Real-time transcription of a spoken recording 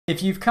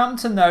If you've come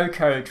to no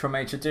code from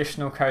a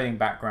traditional coding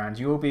background,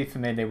 you will be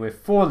familiar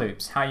with for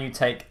loops, how you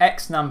take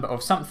X number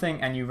of something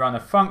and you run a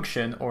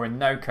function, or in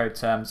no code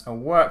terms, a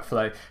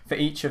workflow for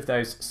each of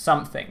those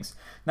somethings.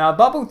 Now,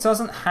 Bubble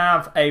doesn't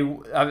have a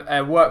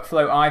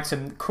workflow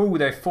item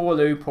called a for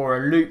loop or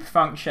a loop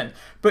function,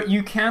 but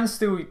you can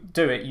still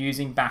do it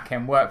using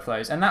backend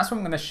workflows, and that's what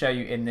I'm going to show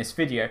you in this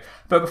video.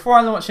 But before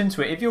I launch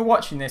into it, if you're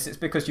watching this, it's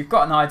because you've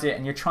got an idea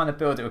and you're trying to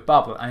build it with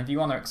Bubble, and if you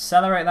want to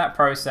accelerate that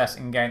process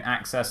and gain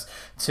access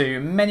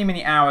to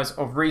many hours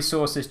of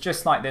resources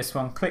just like this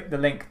one, click the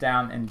link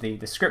down in the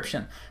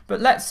description. But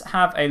let's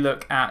have a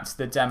look at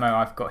the demo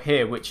I've got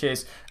here, which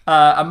is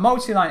a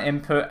multi-line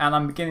input, and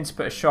I'm beginning to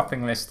put a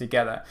shopping list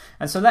together.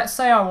 And so let's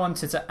say I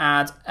wanted to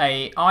add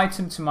an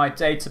item to my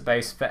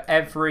database for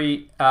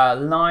every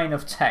line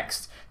of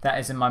text that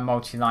is in my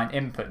multi-line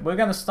input. We're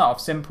going to start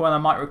off simple, and I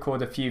might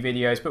record a few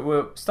videos, but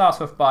we'll start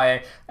off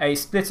by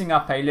splitting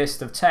up a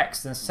list of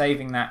text and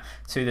saving that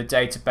to the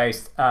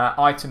database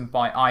item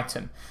by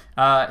item.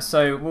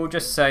 So we'll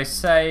just say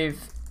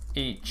save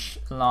each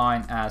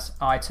line as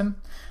item.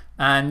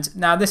 And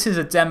now this is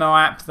a demo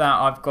app that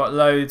I've got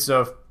loads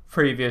of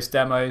previous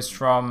demos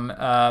from,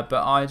 but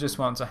I just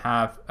want to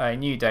have a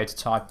new data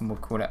type, and we'll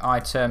call it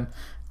item,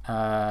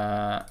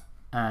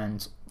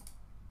 and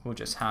we'll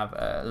just have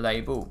a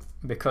label,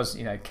 because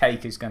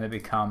cake is going to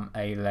become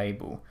a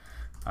label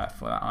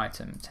for that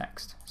item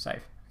text.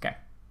 Save. Okay.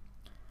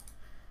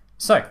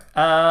 So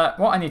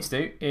what I need to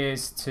do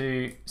is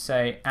to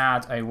say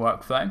add a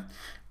workflow,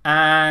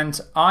 and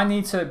I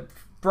need to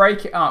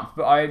break it up,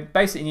 but I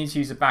basically need to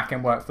use a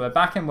backend workflow.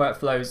 Backend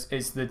workflows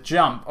is the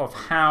jump of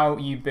how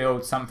you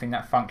build something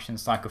that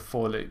functions like a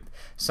for loop.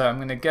 So I'm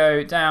going to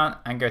go down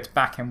and go to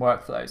backend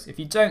workflows. If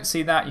you don't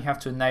see that, you have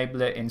to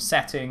enable it in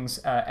settings,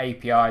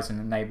 APIs, and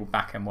enable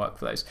backend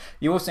workflows.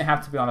 You also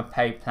have to be on a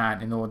paid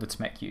plan in order to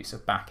make use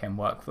of backend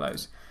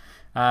workflows.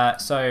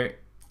 So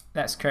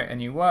let's create a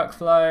new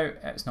workflow.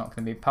 It's not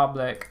going to be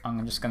public.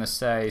 I'm just going to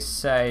say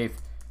save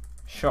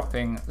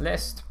shopping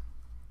list.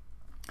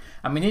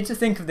 And we need to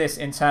think of this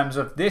in terms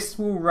of this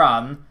will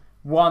run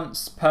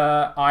once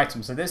per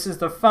item. So this is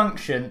the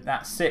function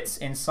that sits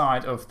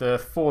inside of the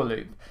for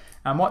loop.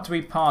 And what do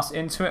we pass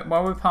into it?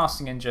 Well, we're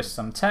passing in just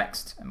some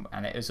text,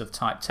 and it is of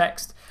type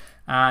text.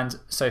 And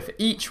so for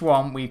each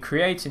one, we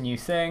create a new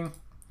thing,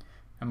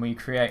 and we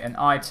create an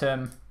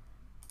item,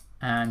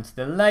 and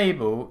the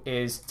label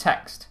is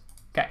text.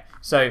 Okay,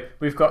 so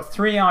we've got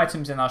 3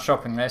 items in our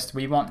shopping list.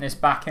 We want this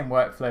backend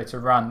workflow to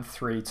run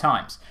 3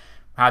 times.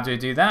 How do we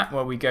do that?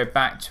 Well, we go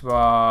back to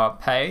our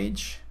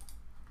page,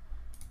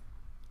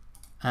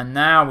 and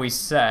now we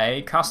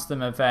say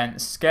custom event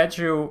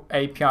schedule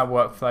API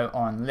workflow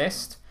on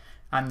list,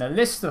 and the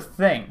list of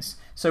things.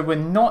 So we're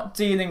not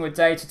dealing with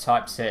data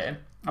types here.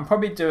 I'll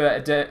probably do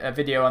a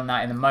video on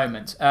that in a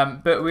moment,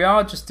 but we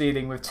are just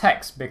dealing with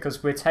text,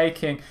 because we're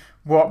taking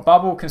what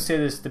Bubble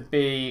considers to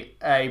be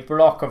a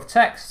block of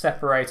text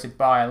separated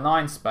by a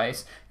line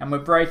space, and we're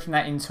breaking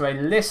that into a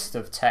list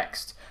of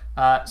text.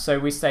 So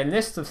we say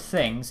list of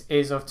things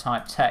is of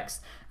type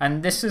text,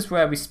 and this is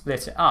where we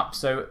split it up.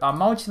 So our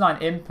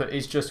multi-line input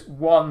is just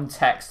one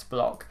text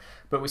block,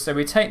 but so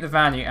we take the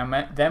value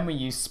and then we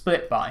use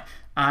split by.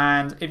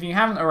 And if you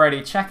haven't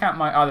already, check out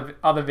my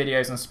other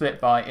videos on split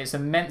by. It's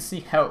immensely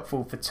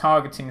helpful for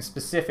targeting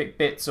specific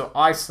bits or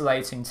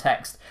isolating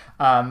text,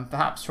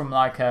 perhaps from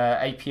like a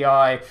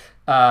API,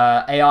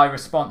 AI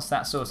response,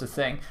 that sort of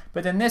thing.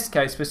 But in this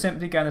case, we're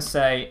simply going to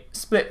say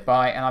split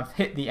by, and I've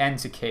hit the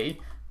enter key.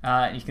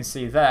 You can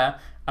see there,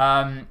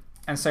 and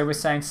so we're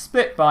saying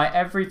split by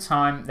every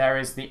time there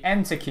is the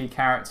enter key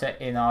character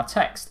in our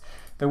text.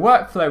 The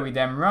workflow we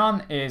then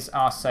run is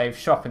our save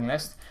shopping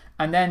list,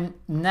 and then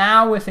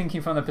now we're thinking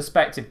from the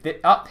perspective that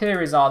up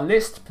here is our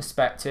list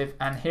perspective,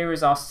 and here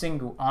is our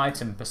single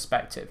item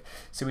perspective.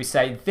 So we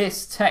say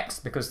this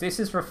text, because this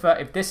is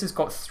if this has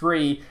got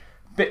 3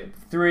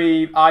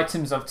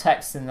 items of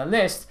text in the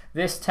list,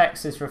 this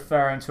text is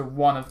referring to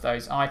one of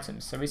those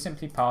items. So we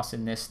simply pass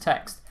in this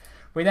text.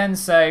 We then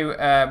say,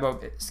 well,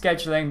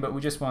 scheduling, but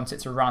we just want it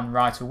to run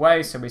right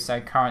away, so we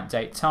say current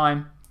date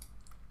time.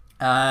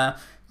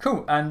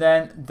 Cool, and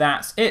then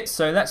that's it.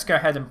 So let's go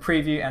ahead and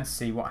preview and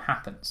see what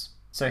happens.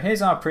 So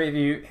here's our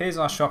preview, here's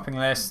our shopping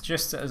list.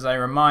 Just as a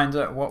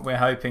reminder, what we're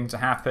hoping to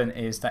happen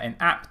is that in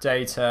app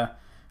data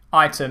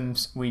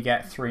items, we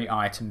get 3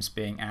 items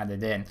being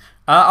added in.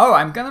 Oh,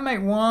 I'm going to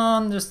make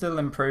one just little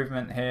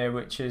improvement here,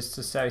 which is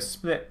to say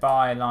split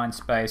by line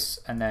space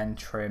and then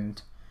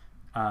trimmed.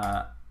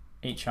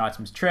 Each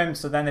item's trimmed,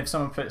 so then if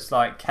someone puts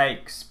like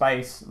cake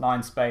space,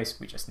 line space,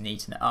 we just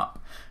neaten it up.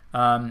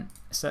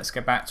 So let's go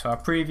back to our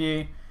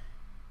preview.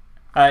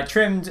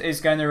 Trimmed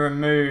is going to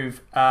remove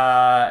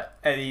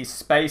any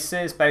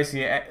spaces,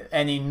 basically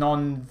any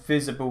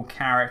non-visible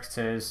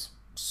characters,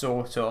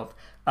 sort of,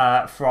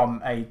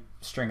 from a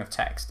string of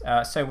text.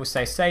 So we'll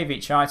say save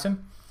each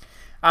item.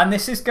 And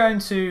this is going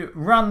to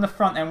run the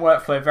front end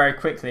workflow very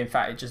quickly. In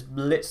fact, it just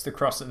blitzed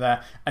across it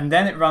there, and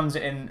then it runs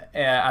it in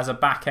as a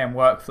back end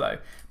workflow.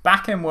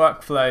 Back-end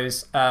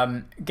workflows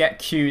get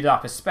queued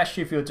up,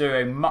 especially if you're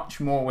doing much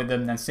more with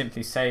them than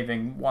simply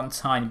saving one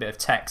tiny bit of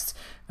text.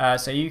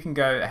 So you can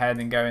go ahead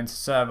and go into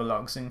server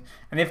logs, and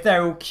if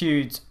they're all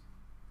queued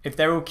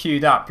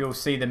up, you'll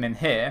see them in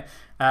here.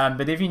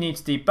 But if you need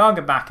to debug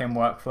a back-end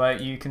workflow,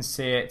 you can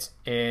see it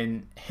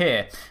in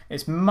here.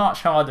 It's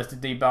much harder to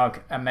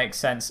debug and make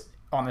sense,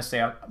 honestly,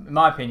 in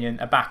my opinion,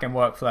 a back-end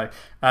workflow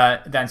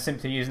than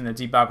simply using the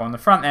debug on the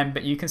front end.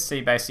 But you can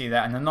see basically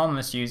that an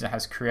anonymous user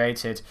has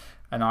created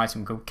an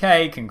item called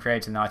cake and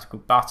create an item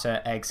called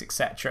butter, eggs,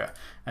 etc.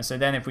 And so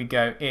then if we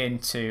go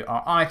into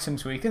our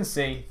items, we can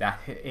see that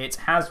it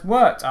has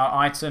worked.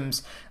 Our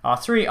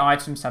 3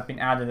 items have been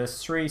added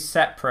as 3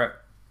 separate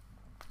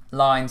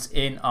lines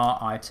in our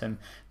item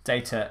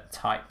data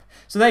type.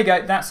 So there you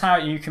go, that's how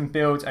you can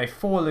build a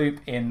for loop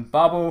in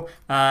Bubble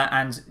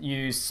and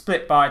use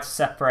split by to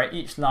separate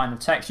each line of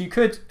text. You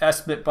could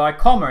split by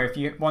comma if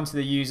you wanted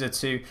the user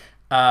to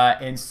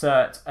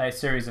insert a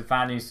series of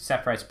values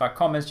separated by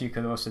commas. You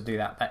could also do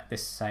that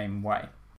this same way.